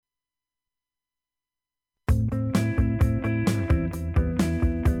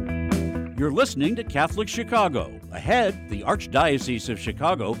You're listening to Catholic Chicago. Ahead, the Archdiocese of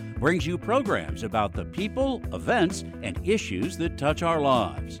Chicago brings you programs about the people, events, and issues that touch our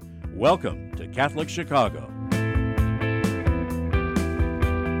lives. Welcome to Catholic Chicago.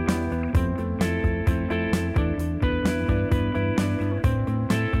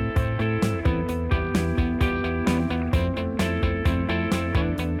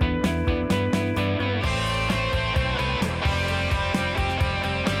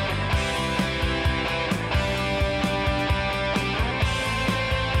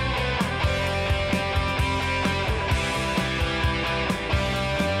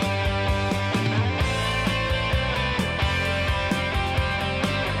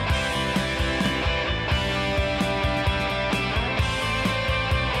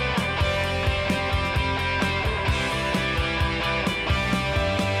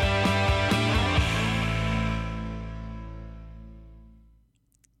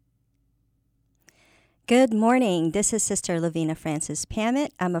 Good morning. This is Sister Lavina Francis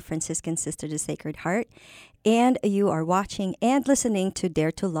Pamet. I'm a Franciscan Sister of the Sacred Heart, and you are watching and listening to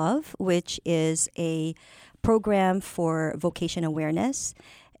Dare to Love, which is a program for vocation awareness.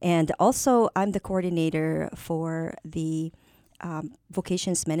 And also, I'm the coordinator for the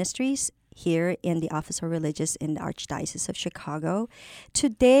Vocations Ministries here in the Office of Religious in the Archdiocese of Chicago.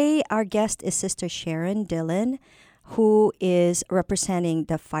 Today, our guest is Sister Sharon Dillon, who is representing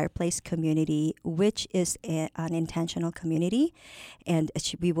the Fireplace community, which is an intentional community, and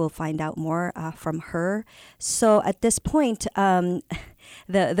we will find out more from her. So at this point,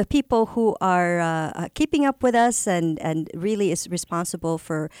 the people who are keeping up with us and really is responsible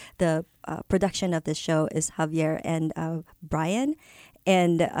for the production of this show is Javier and Brian.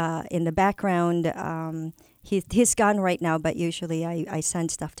 And in the background, he's gone right now, but usually I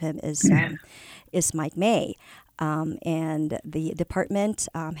send stuff to him is Mike May. And the department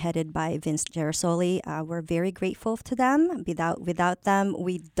headed by Vince Gerasoli, we're very grateful to them. Without them,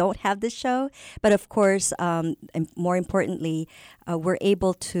 we don't have this show. But of course, and more importantly, we're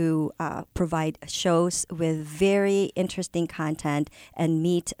able to provide shows with very interesting content and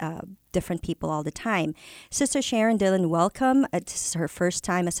meet different people all the time. Sister Sharon Dillon, welcome. This is her first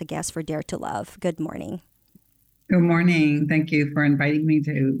time as a guest for Dare to Love. Good morning. Good morning. Thank you for inviting me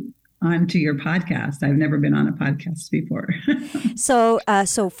onto your podcast. I've never been on a podcast before. So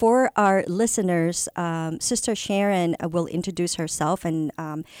for our listeners, Sister Sharon will introduce herself, and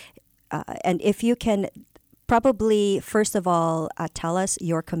if you can probably first of all tell us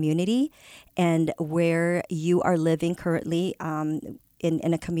your community and where you are living currently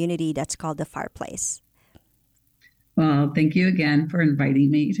in a community that's called the Fireplace. Well, thank you again for inviting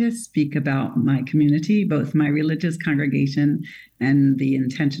me to speak about my community, both my religious congregation and the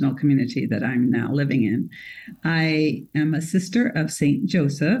intentional community that I'm now living in. I am a sister of St.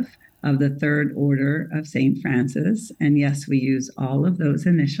 Joseph of the Third Order of St. Francis. And yes, we use all of those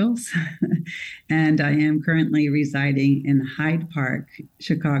initials. And I am currently residing in Hyde Park,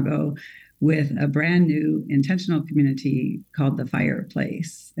 Chicago, with a brand new intentional community called the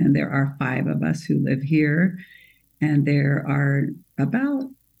Fireplace. And there are 5 of us who live here. And there are about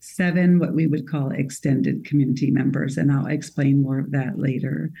 7 what we would call extended community members, and I'll explain more of that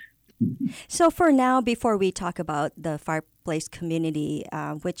later. So for now, before we talk about the Fireplace community,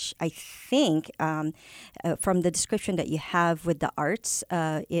 which I think from the description that you have with the arts,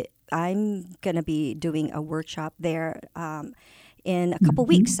 I'm going to be doing a workshop there in a couple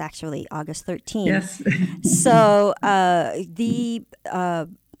weeks, actually, August 13th. Yes. So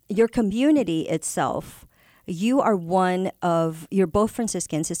your community itself, you're both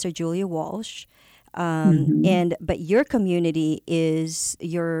Franciscan, Sister Julia Walsh, but your community is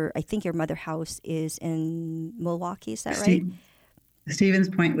I think your mother house is in Milwaukee, is that right? Stevens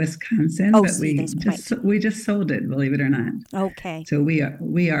Point, Wisconsin. Oh, but Stevens Point. We just sold it, believe it or not. Okay. So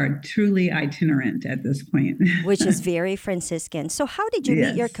we are truly itinerant at this point. Which is very Franciscan. So how did you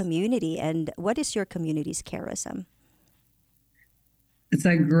Yes. meet your community, and what is your community's charism? It's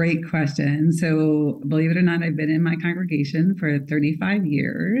a great question. So believe it or not, I've been in my congregation for 35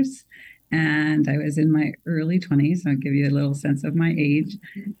 years, and I was in my early 20s. I'll give you a little sense of my age.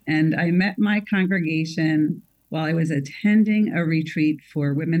 And I met my congregation while I was attending a retreat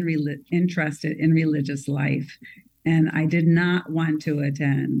for women interested in religious life. And I did not want to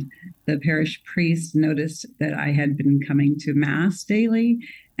attend. The parish priest noticed that I had been coming to Mass daily,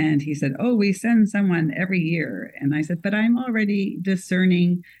 and he said, "Oh, we send someone every year." And I said, "But I'm already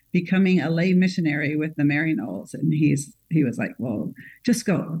discerning becoming a lay missionary with the Maryknolls." And he was like, "Well, just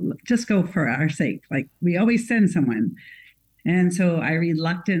go for our sake. Like, we always send someone." And so I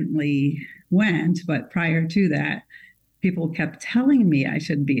reluctantly went, but prior to that, people kept telling me I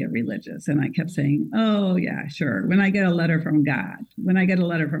should be a religious. And I kept saying, oh, yeah, sure. When I get a letter from God,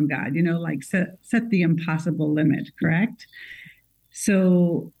 like set the impossible limit, correct?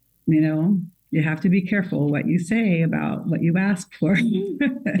 So, you have to be careful what you say about what you ask for.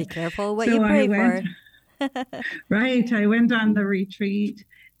 Be careful what you pray for. Right. I went on the retreat,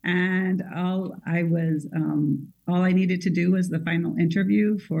 and all I needed to do was the final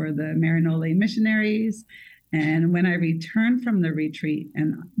interview for the Maranola missionaries. And when I returned from the retreat,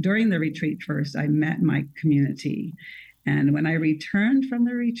 and during the retreat first, I met my community. And when I returned from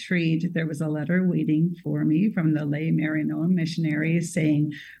the retreat, there was a letter waiting for me from the lay Maranoa missionaries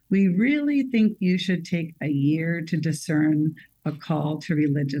saying, we really think you should take a year to discern a call to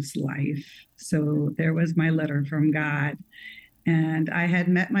religious life. So there was my letter from God. And I had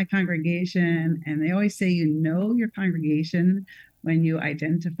met my congregation, and they always say, your congregation when you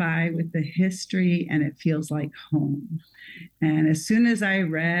identify with the history and it feels like home. And as soon as I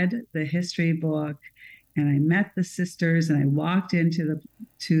read the history book and I met the sisters and I walked into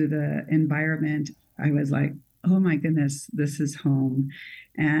the environment, I was like, oh my goodness, this is home.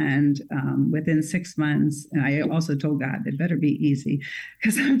 And within 6 months, and I also told God it better be easy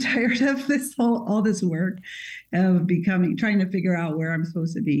because I'm tired of all this work of trying to figure out where I'm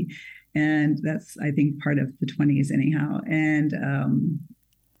supposed to be. And that's, I think, part of the 20s anyhow. And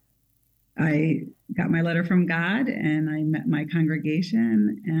I got my letter from God and I met my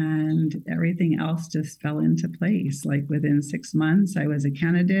congregation, and everything else just fell into place. Like within 6 months, I was a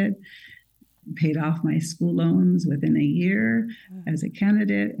candidate, paid off my school loans within a year as a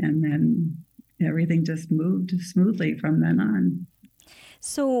candidate, and then everything just moved smoothly from then on.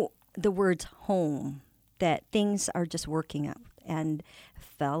 So the words home, that things are just working out and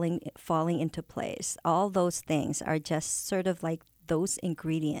falling into place, all those things are just sort of like those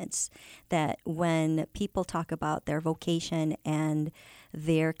ingredients that when people talk about their vocation and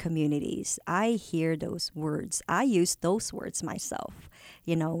their communities, I hear those words. I use those words myself.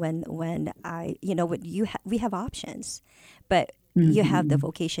 When we have options, but you have the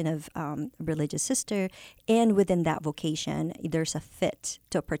vocation of religious sister, and within that vocation, there's a fit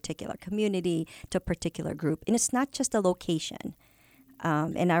to a particular community, to a particular group, and it's not just a location.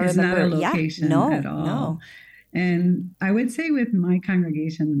 And I remember, not a location at all. No. And I would say with my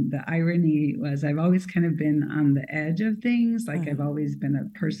congregation, the irony was I've always kind of been on the edge of things. Like I've always been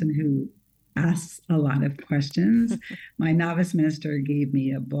a person who asks a lot of questions. My novice minister gave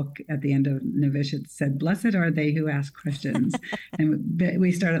me a book at the end of novitiate, said, "Blessed are they who ask questions." And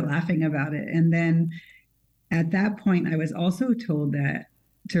we started laughing about it. And then at that point, I was also told that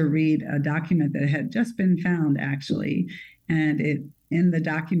to read a document that had just been found, actually. And in the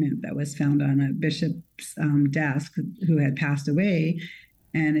document that was found on a bishop's desk who had passed away,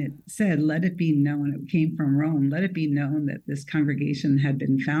 and it said, "Let it be known," it came from Rome, "Let it be known that this congregation had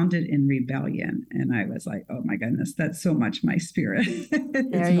been founded in rebellion." And I was like, oh my goodness, that's so much my spirit.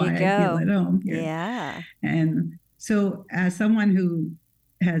 There you go. I feel at home here. Yeah. And so as someone who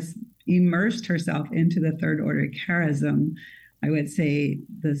has immersed herself into the third order charism, I would say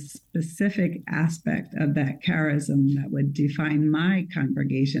the specific aspect of that charism that would define my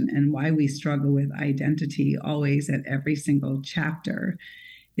congregation and why we struggle with identity always at every single chapter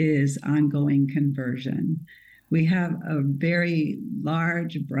is ongoing conversion. We have a very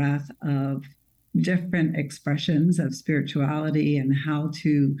large breadth of different expressions of spirituality and how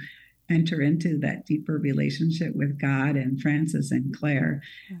to enter into that deeper relationship with God and Francis and Claire.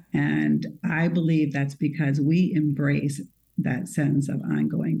 And I believe that's because we embrace that sense of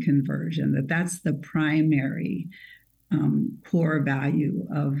ongoing conversion, that's the primary core value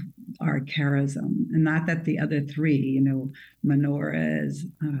of our charism, and not that the other three, menorahs,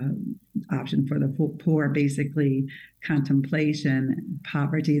 option for the poor, basically contemplation,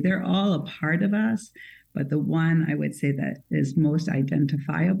 poverty, they're all a part of us. But the one I would say that is most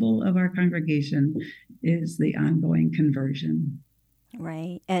identifiable of our congregation is the ongoing conversion.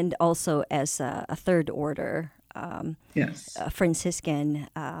 Right. And also as a third order, yes, Franciscan,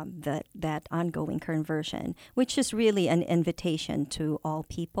 that ongoing conversion, which is really an invitation to all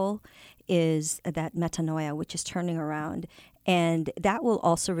people, is that metanoia, which is turning around. And that will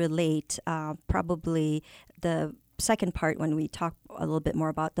also relate probably the second part when we talk a little bit more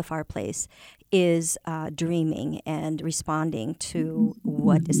about the fireplace is dreaming and responding to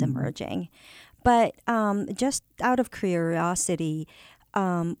what is emerging. But just out of curiosity,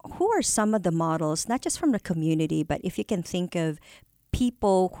 who are some of the models, not just from the community, but if you can think of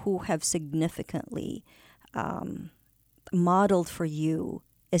people who have significantly modeled for you,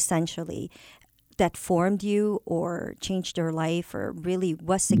 essentially, that formed you or changed your life or really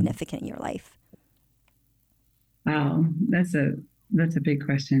was significant in your life? Wow, that's a big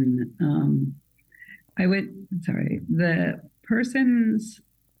question. The persons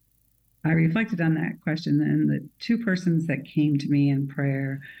I reflected on that question, and the two persons that came to me in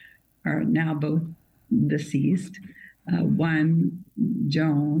prayer are now both deceased. One,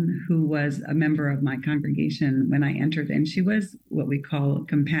 Joan, who was a member of my congregation when I entered, and she was what we call a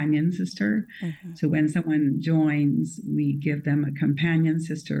companion sister. Mm-hmm. So when someone joins, we give them a companion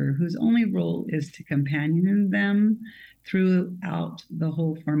sister whose only role is to companion them throughout the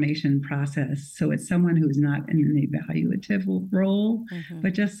whole formation process. So it's someone who's not in an evaluative role, mm-hmm.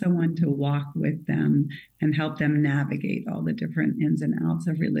 but just someone to walk with them and help them navigate all the different ins and outs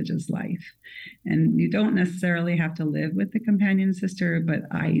of religious life. And you don't necessarily have to live with the companion sister, but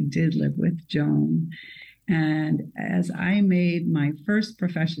I did live with Joan. And as I made my first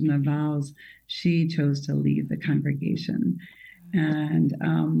profession of vows, she chose to leave the congregation. And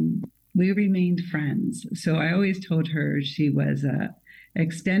we remained friends. So I always told her she was a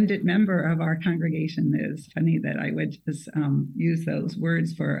extended member of our congregation. It was funny that I would just use those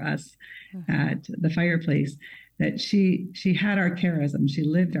words for us mm-hmm. at the fireplace, that she had our charism. She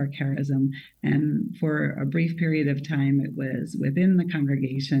lived our charism. And for a brief period of time, it was within the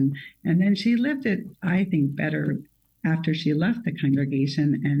congregation. And then she lived it, I think, better after she left the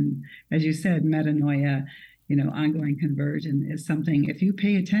congregation. And as you said, metanoia, ongoing conversion is something, if you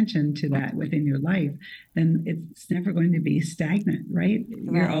pay attention to that within your life, then it's never going to be stagnant, right?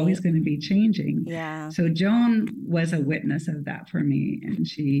 You're always going to be changing. Yeah. So Joan was a witness of that for me, and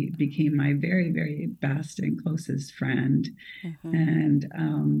she became my very, very best and closest friend, mm-hmm.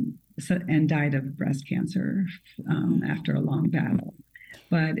 and died of breast cancer after a long battle.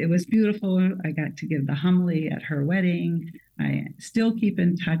 But it was beautiful. I got to give the homily at her wedding. I still keep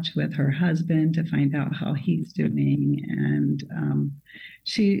in touch with her husband to find out how he's doing. And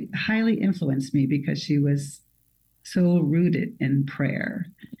she highly influenced me because she was so rooted in prayer.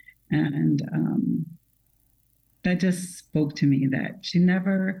 And that just spoke to me that she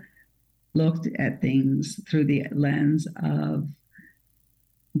never looked at things through the lens of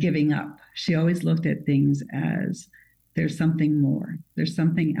giving up. She always looked at things as there's something more. There's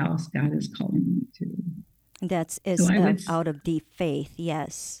something else God is calling me to. That's out of deep faith,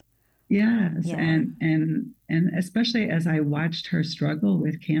 yes. Yes, yeah. and especially as I watched her struggle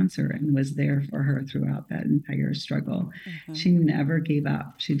with cancer and was there for her throughout that entire struggle, mm-hmm. she never gave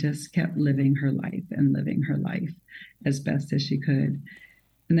up. She just kept living her life as best as she could.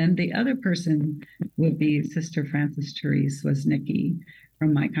 And then the other person would be Sister Frances Therese Woznicki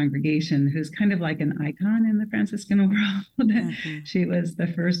from my congregation, who's kind of like an icon in the Franciscan world. Mm-hmm. She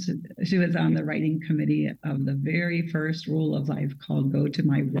was on the writing committee of the very first rule of life called Go to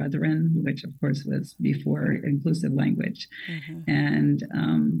My Brethren, which of course was before inclusive language. Mm-hmm.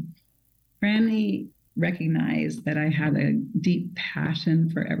 And Franny recognized that I had a deep passion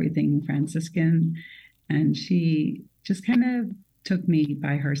for everything Franciscan, and she just kind of took me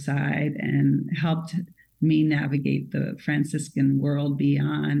by her side and helped me navigate the Franciscan world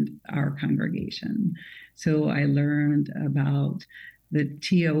beyond our congregation. So I learned about the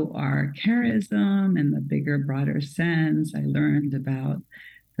TOR charism and the bigger, broader sense. I learned about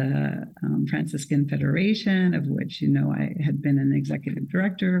the Franciscan Federation, of which, I had been an executive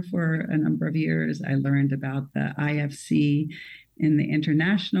director for a number of years. I learned about the IFC in the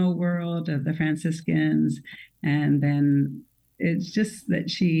international world of the Franciscans. And then it's just that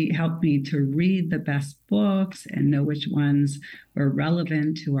she helped me to read the best books and know which ones were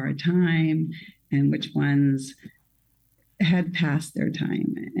relevant to our time and which ones had passed their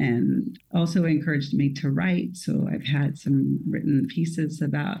time, and also encouraged me to write. So I've had some written pieces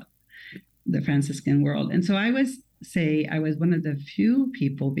about the Franciscan world. And so I was one of the few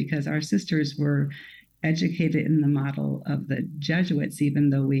people, because our sisters were educated in the model of the Jesuits,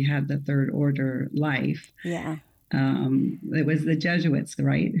 even though we had the third order life. Yeah. It was the Jesuits,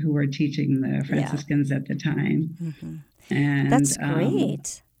 right, who were teaching the Franciscans at the time. Mm-hmm. And that's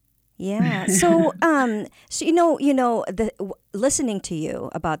great. Yeah. So, listening to you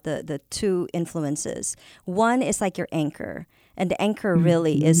about the two influences, one is like your anchor, and the anchor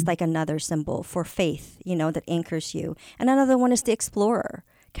really mm-hmm. is like another symbol for faith, that anchors you. And another one is the explorer,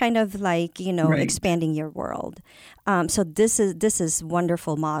 kind of like, right. expanding your world. So this is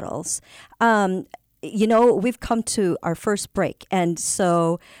wonderful models. We've come to our first break, and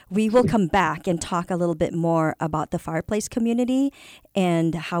so we will come back and talk a little bit more about the Fireplace community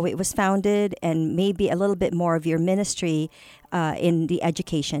and how it was founded, and maybe a little bit more of your ministry in the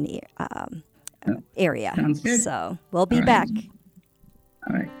education area. Sounds good. So we'll be back.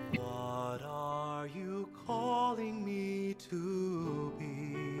 All right. What are you calling me to be?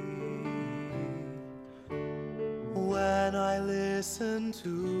 When I listen to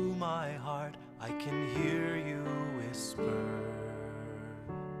my heart, I can hear you whisper,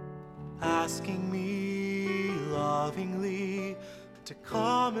 asking me lovingly to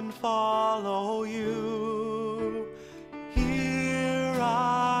come and follow you. Here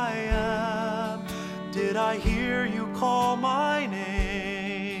I am. Did I hear you call my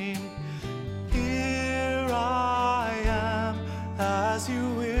name? Here I am, as you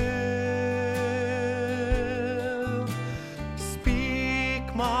will.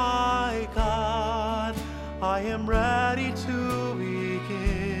 Speak, my God, I am ready to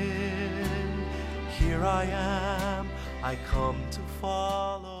begin. Here I am, I come to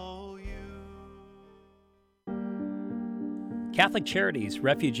follow you. Catholic Charities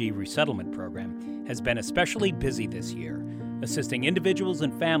Refugee Resettlement Program has been especially busy this year, assisting individuals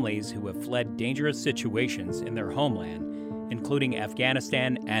and families who have fled dangerous situations in their homeland, including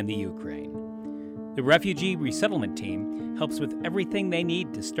Afghanistan and the Ukraine. The Refugee Resettlement Team helps with everything they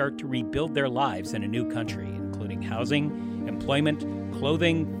need to start to rebuild their lives in a new country, including housing, employment,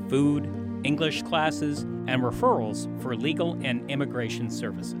 clothing, food, English classes, and referrals for legal and immigration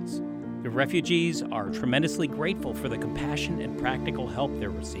services. The refugees are tremendously grateful for the compassion and practical help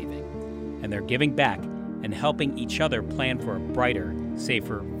they're receiving, and they're giving back and helping each other plan for a brighter,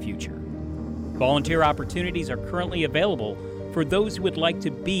 safer future. Volunteer opportunities are currently available for those who would like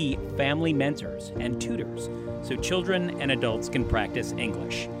to be family mentors and tutors so children and adults can practice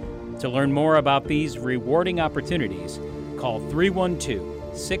English. To learn more about these rewarding opportunities, call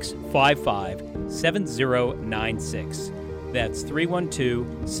 312-655-7096. That's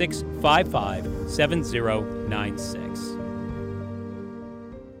 312-655-7096.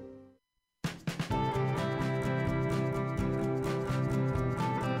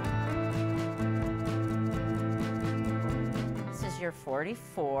 This is year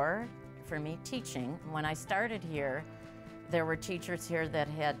 44 for me teaching. When I started here, there were teachers here that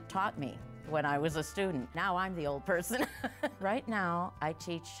had taught me when I was a student. Now I'm the old person. Right now, I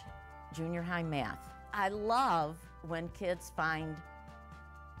teach junior high math. I love when kids find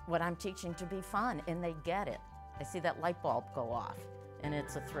what I'm teaching to be fun and they get it. I see that light bulb go off and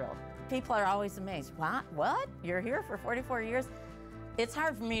it's a thrill. People are always amazed. What? You're here for 44 years? It's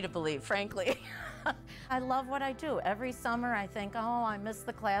hard for me to believe, frankly. I love what I do. Every summer I think, oh, I miss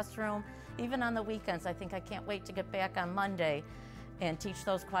the classroom. Even on the weekends, I think I can't wait to get back on Monday and teach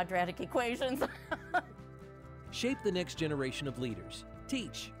those quadratic equations. Shape the next generation of leaders.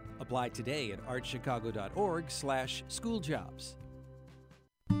 Teach. Apply today at archchicago.org/schooljobs.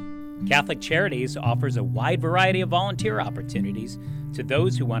 Catholic Charities offers a wide variety of volunteer opportunities to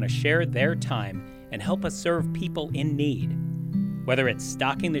those who want to share their time and help us serve people in need. Whether it's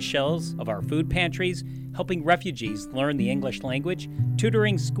stocking the shelves of our food pantries, helping refugees learn the English language,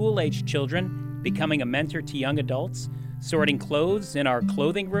 tutoring school-aged children, becoming a mentor to young adults, sorting clothes in our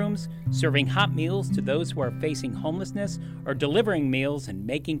clothing rooms, serving hot meals to those who are facing homelessness, or delivering meals and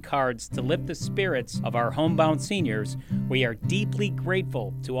making cards to lift the spirits of our homebound seniors, we are deeply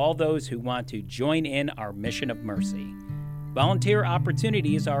grateful to all those who want to join in our mission of mercy. Volunteer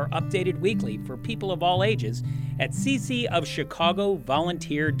opportunities are updated weekly for people of all ages at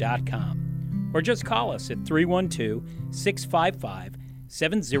ccofchicagovolunteer.com, or just call us at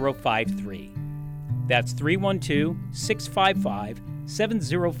 312-655-7053. That's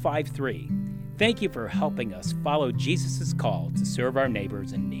 312-655-7053. Thank you for helping us follow Jesus' call to serve our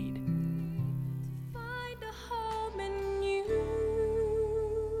neighbors in need. Find a home in you.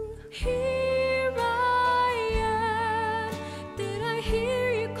 Here I am. Did I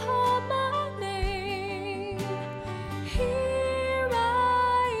hear you call my name? Here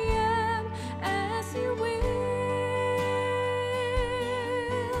I am, as you will.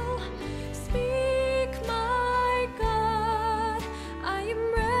 Speak, my God, I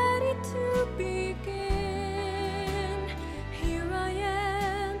am ready to begin. Here I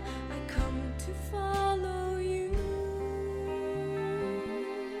am, I come to follow you.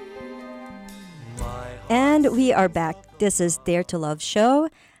 And we are back. This is Dare to Love show.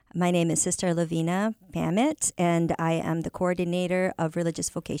 My name is Sister Lavina Pamet, and I am the coordinator of Religious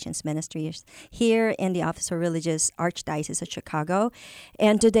Vocations Ministries here in the Office of Religious Archdiocese of Chicago.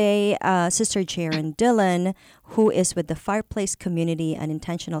 And today, Sister Sharon Dillon, who is with the Fireplace Community, an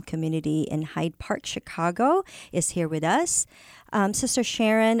intentional community in Hyde Park, Chicago, is here with us. Sister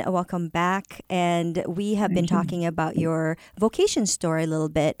Sharon, welcome back. And we have been talking about your vocation story a little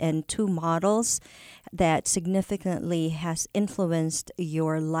bit and two models that significantly has influenced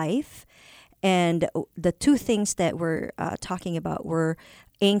your life. And the two things that we're talking about were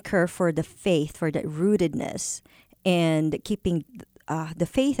anchor for the faith, for the rootedness, and keeping the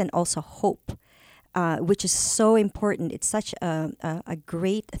faith and also hope which is so important. It's such a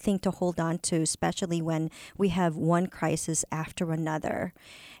great thing to hold on to, especially when we have one crisis after another.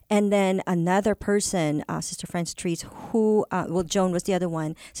 And then another person, Sister Frances Therese, who, Joan was the other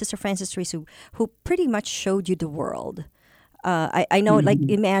one, Sister Frances Therese, who pretty much showed you the world. I know, like,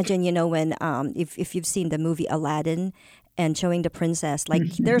 imagine, when, if you've seen the movie Aladdin and showing the princess, like,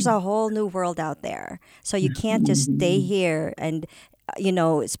 there's a whole new world out there. So you can't just stay here. And,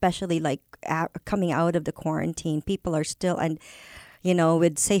 especially like coming out of the quarantine, people are still, and,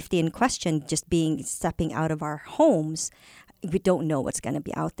 with safety in question, just stepping out of our homes, we don't know what's going to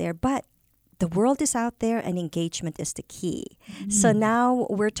be out there. But the world is out there and engagement is the key. So now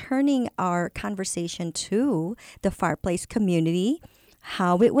we're turning our conversation to the Fireplace community,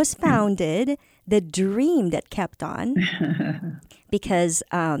 how it was founded, the dream that kept on, because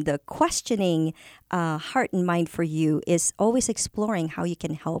the questioning heart and mind for you is always exploring how you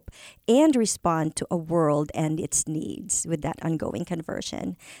can help and respond to a world and its needs with that ongoing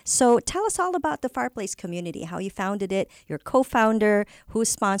conversion. So tell us all about the Fireplace community, how you founded it, your co-founder,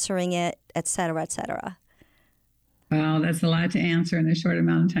 who's sponsoring it, et cetera, et cetera. Wow, that's a lot to answer in a short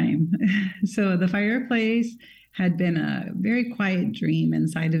amount of time. So the Fireplace had been a very quiet dream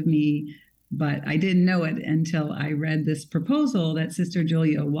inside of me, but I didn't know it until I read this proposal that Sister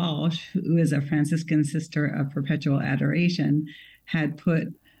Julia Walsh, who is a Franciscan sister of perpetual adoration, had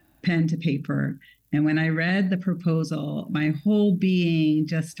put pen to paper. And when I read the proposal, my whole being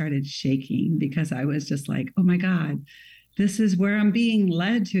just started shaking, because I was just like, oh my God, this is where I'm being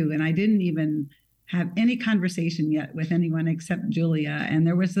led to. And I didn't even have any conversation yet with anyone except Julia. And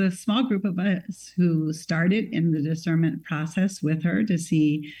there was a small group of us who started in the discernment process with her to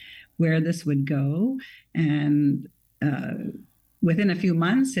see where this would go. And within a few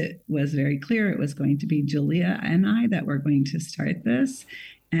months, it was very clear it was going to be Julia and I that were going to start this.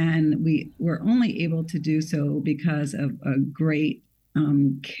 And we were only able to do so because of a great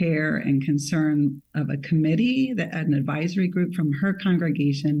care and concern of a committee, an advisory group from her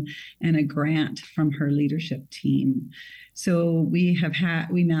congregation, and a grant from her leadership team. So we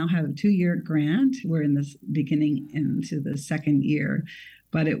now have a 2-year grant. We're in this beginning into the second year,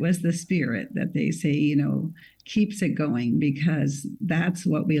 but it was the spirit that they say, keeps it going, because that's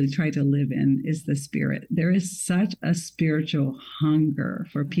what we try to live in, is the spirit. There is such a spiritual hunger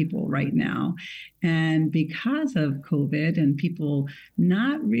for people right now. And because of COVID and people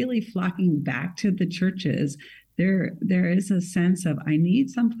not really flocking back to the churches, there is a sense of, I need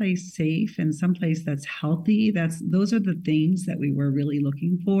someplace safe and someplace that's healthy. Those are the things that we were really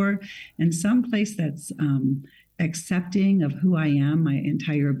looking for, and someplace that's accepting of who I am, my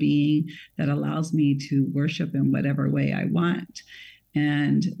entire being, that allows me to worship in whatever way I want.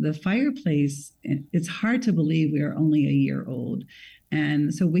 And the Fireplace, it's hard to believe we are only a year old.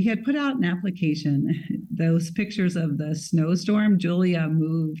 And so we had put out an application. Those pictures of the snowstorm, Julia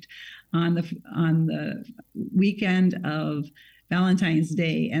moved on the weekend of Valentine's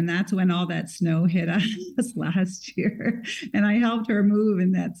Day. And that's when all that snow hit us last year. And I helped her move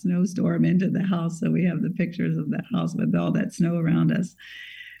in that snowstorm into the house. So we have the pictures of the house with all that snow around us.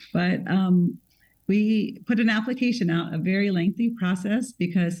 But we put an application out, a very lengthy process,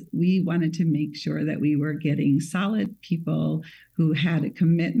 because we wanted to make sure that we were getting solid people who had a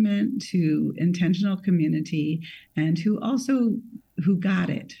commitment to intentional community, and who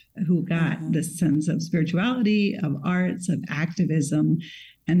got the sense of spirituality, of arts, of activism.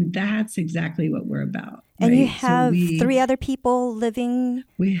 And that's exactly what we're about. And right? You have 3 other people living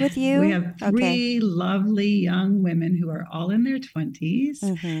with you? We have 3 lovely young women who are all in their 20s.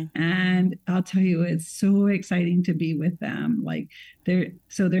 Mm-hmm. And I'll tell you, it's so exciting to be with them. Like their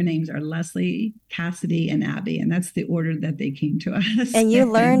names are Leslie, Cassidy, and Abby. And that's the order that they came to us. And you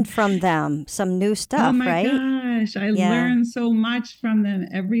learned from them some new stuff, right? Oh my gosh. I learned so much from them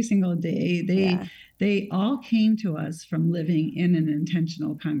every single day. They all came to us from living in an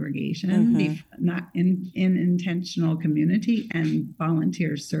intentional congregation, not in intentional community and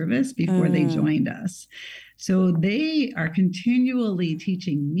volunteer service before they joined us. So they are continually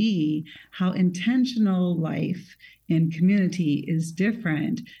teaching me how intentional life in community is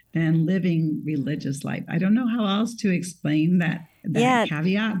different than living religious life. I don't know how else to explain that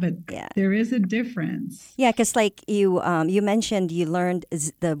caveat, but there is a difference. Yeah, because like you mentioned, you learned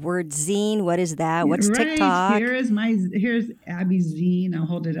the word zine. What is that? What's TikTok? Here's Abby's zine. I'll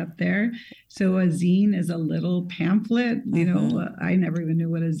hold it up there. So a zine is a little pamphlet. You know, I never even knew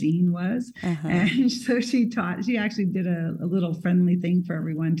what a zine was. And so she actually did a little friendly thing for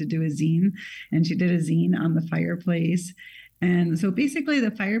everyone to do a zine. And she did a zine on the Fireplace. And so basically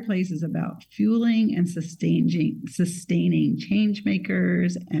the fireplace is about fueling and sustaining change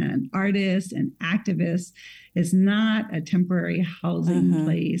makers and artists and activists. It's not a temporary housing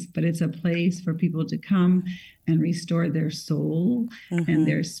place, but it's a place for people to come and restore their soul and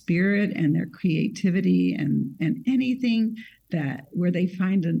their spirit and their creativity and anything that where they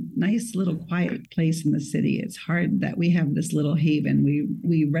find a nice little quiet place in the city. It's hard that we have this little haven.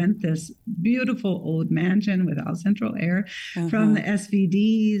 We rent this beautiful old mansion without central air from the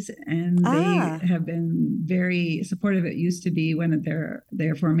SVDs, and they have been very supportive. It used to be one of their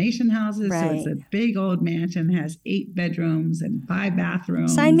formation houses. So it's a big old mansion, has 8 bedrooms and 5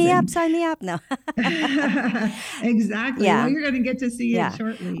 bathrooms. Sign me up. No. Exactly. Yeah. Well, you're going to get to see it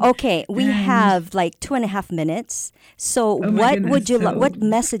shortly. Okay. We have like 2.5 minutes. So what would you what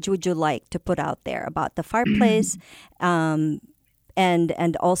message would you like to put out there about the fireplace, and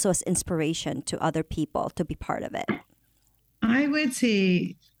also as inspiration to other people to be part of it? I would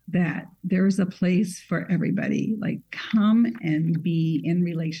say that there's a place for everybody. Like, come and be in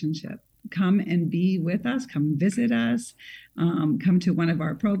relationship. Come and be with us. Come visit us. Come to one of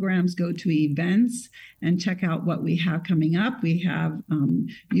our programs. Go to events and check out what we have coming up. We have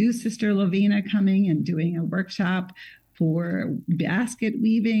you, Sister Lavina, coming and doing a workshop for basket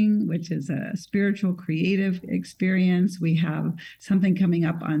weaving, which is a spiritual creative experience. We have something coming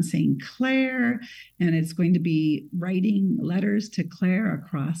up on St. Clair, and it's going to be writing letters to Claire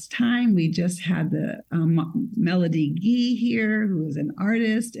across time. We just had the Melody Gee here, who is an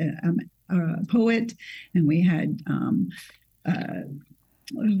artist, a poet, and we had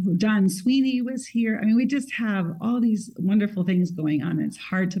Don Sweeney was here. I mean, we just have all these wonderful things going on. It's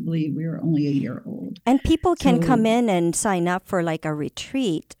hard to believe we are only a year old. And people can come in and sign up for like a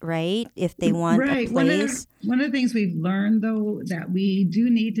retreat, right? If they want a place. One of the things we've learned, though, that we do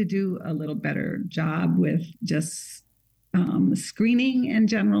need to do a little better job with just screening in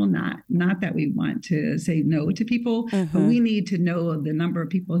general, not that we want to say no to people, but we need to know the number of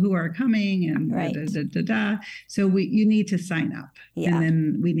people who are coming and So you need to sign up, and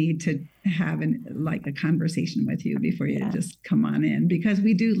then we need to have a conversation with you before you just come on in, because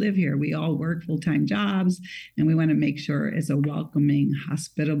we do live here. We all work full-time jobs, and we want to make sure it's a welcoming,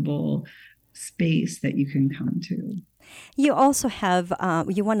 hospitable space that you can come to. You also have,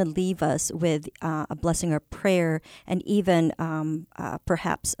 you want to leave us with a blessing or prayer, and even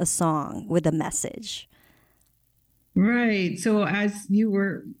perhaps a song with a message. Right. So as you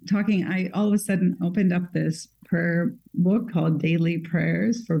were talking, I all of a sudden opened up this prayer book called Daily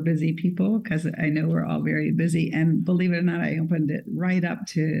Prayers for Busy People, because I know we're all very busy. And believe it or not, I opened it right up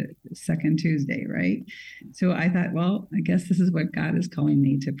to Second Tuesday, right? So I thought, well, I guess this is what God is calling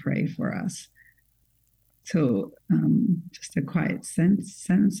me to pray for us. So just a quiet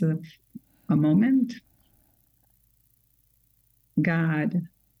sense of a moment. God,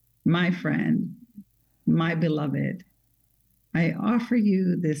 my friend, my beloved, I offer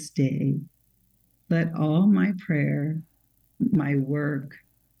you this day. Let all my prayer, my work,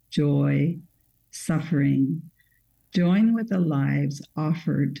 joy, suffering, join with the lives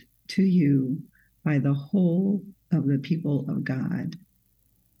offered to you by the whole of the people of God,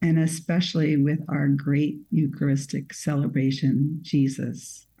 and especially with our great Eucharistic celebration,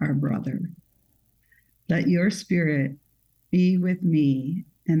 Jesus, our brother. Let your spirit be with me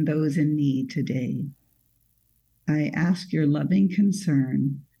and those in need today. I ask your loving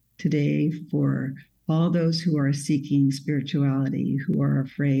concern today for all those who are seeking spirituality, who are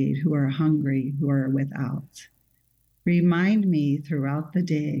afraid, who are hungry, who are without. Remind me throughout the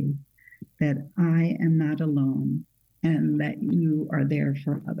day that I am not alone, and that you are there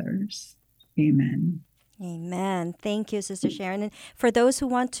for others. Amen. Amen. Thank you, Sister Sharon. And for those who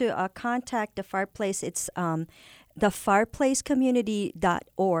want to contact the Fireplace, it's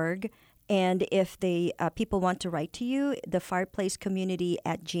thefireplacecommunity.org. And if people want to write to you,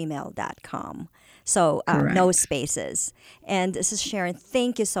 thefireplacecommunity@gmail.com. So no spaces. And this is Sharon.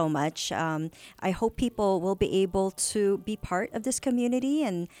 Thank you so much. I hope people will be able to be part of this community.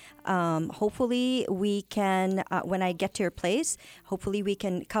 And hopefully we can, when I get to your place, hopefully we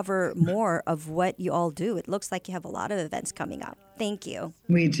can cover more of what you all do. It looks like you have a lot of events coming up. Thank you.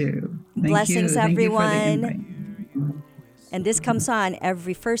 We do. Blessings, Thank everyone. You. And this comes on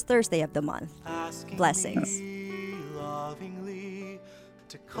every first Thursday of the month. Blessings. Lovingly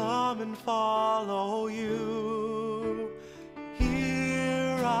to come and follow you.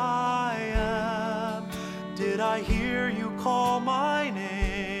 Here I am. Did I hear you call my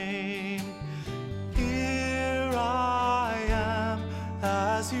name? Here I am,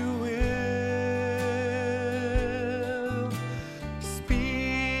 as you will.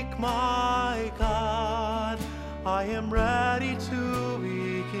 Speak, my God. I am ready. ready to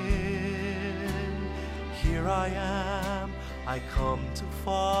begin. Here I am, I come to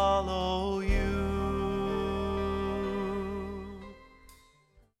follow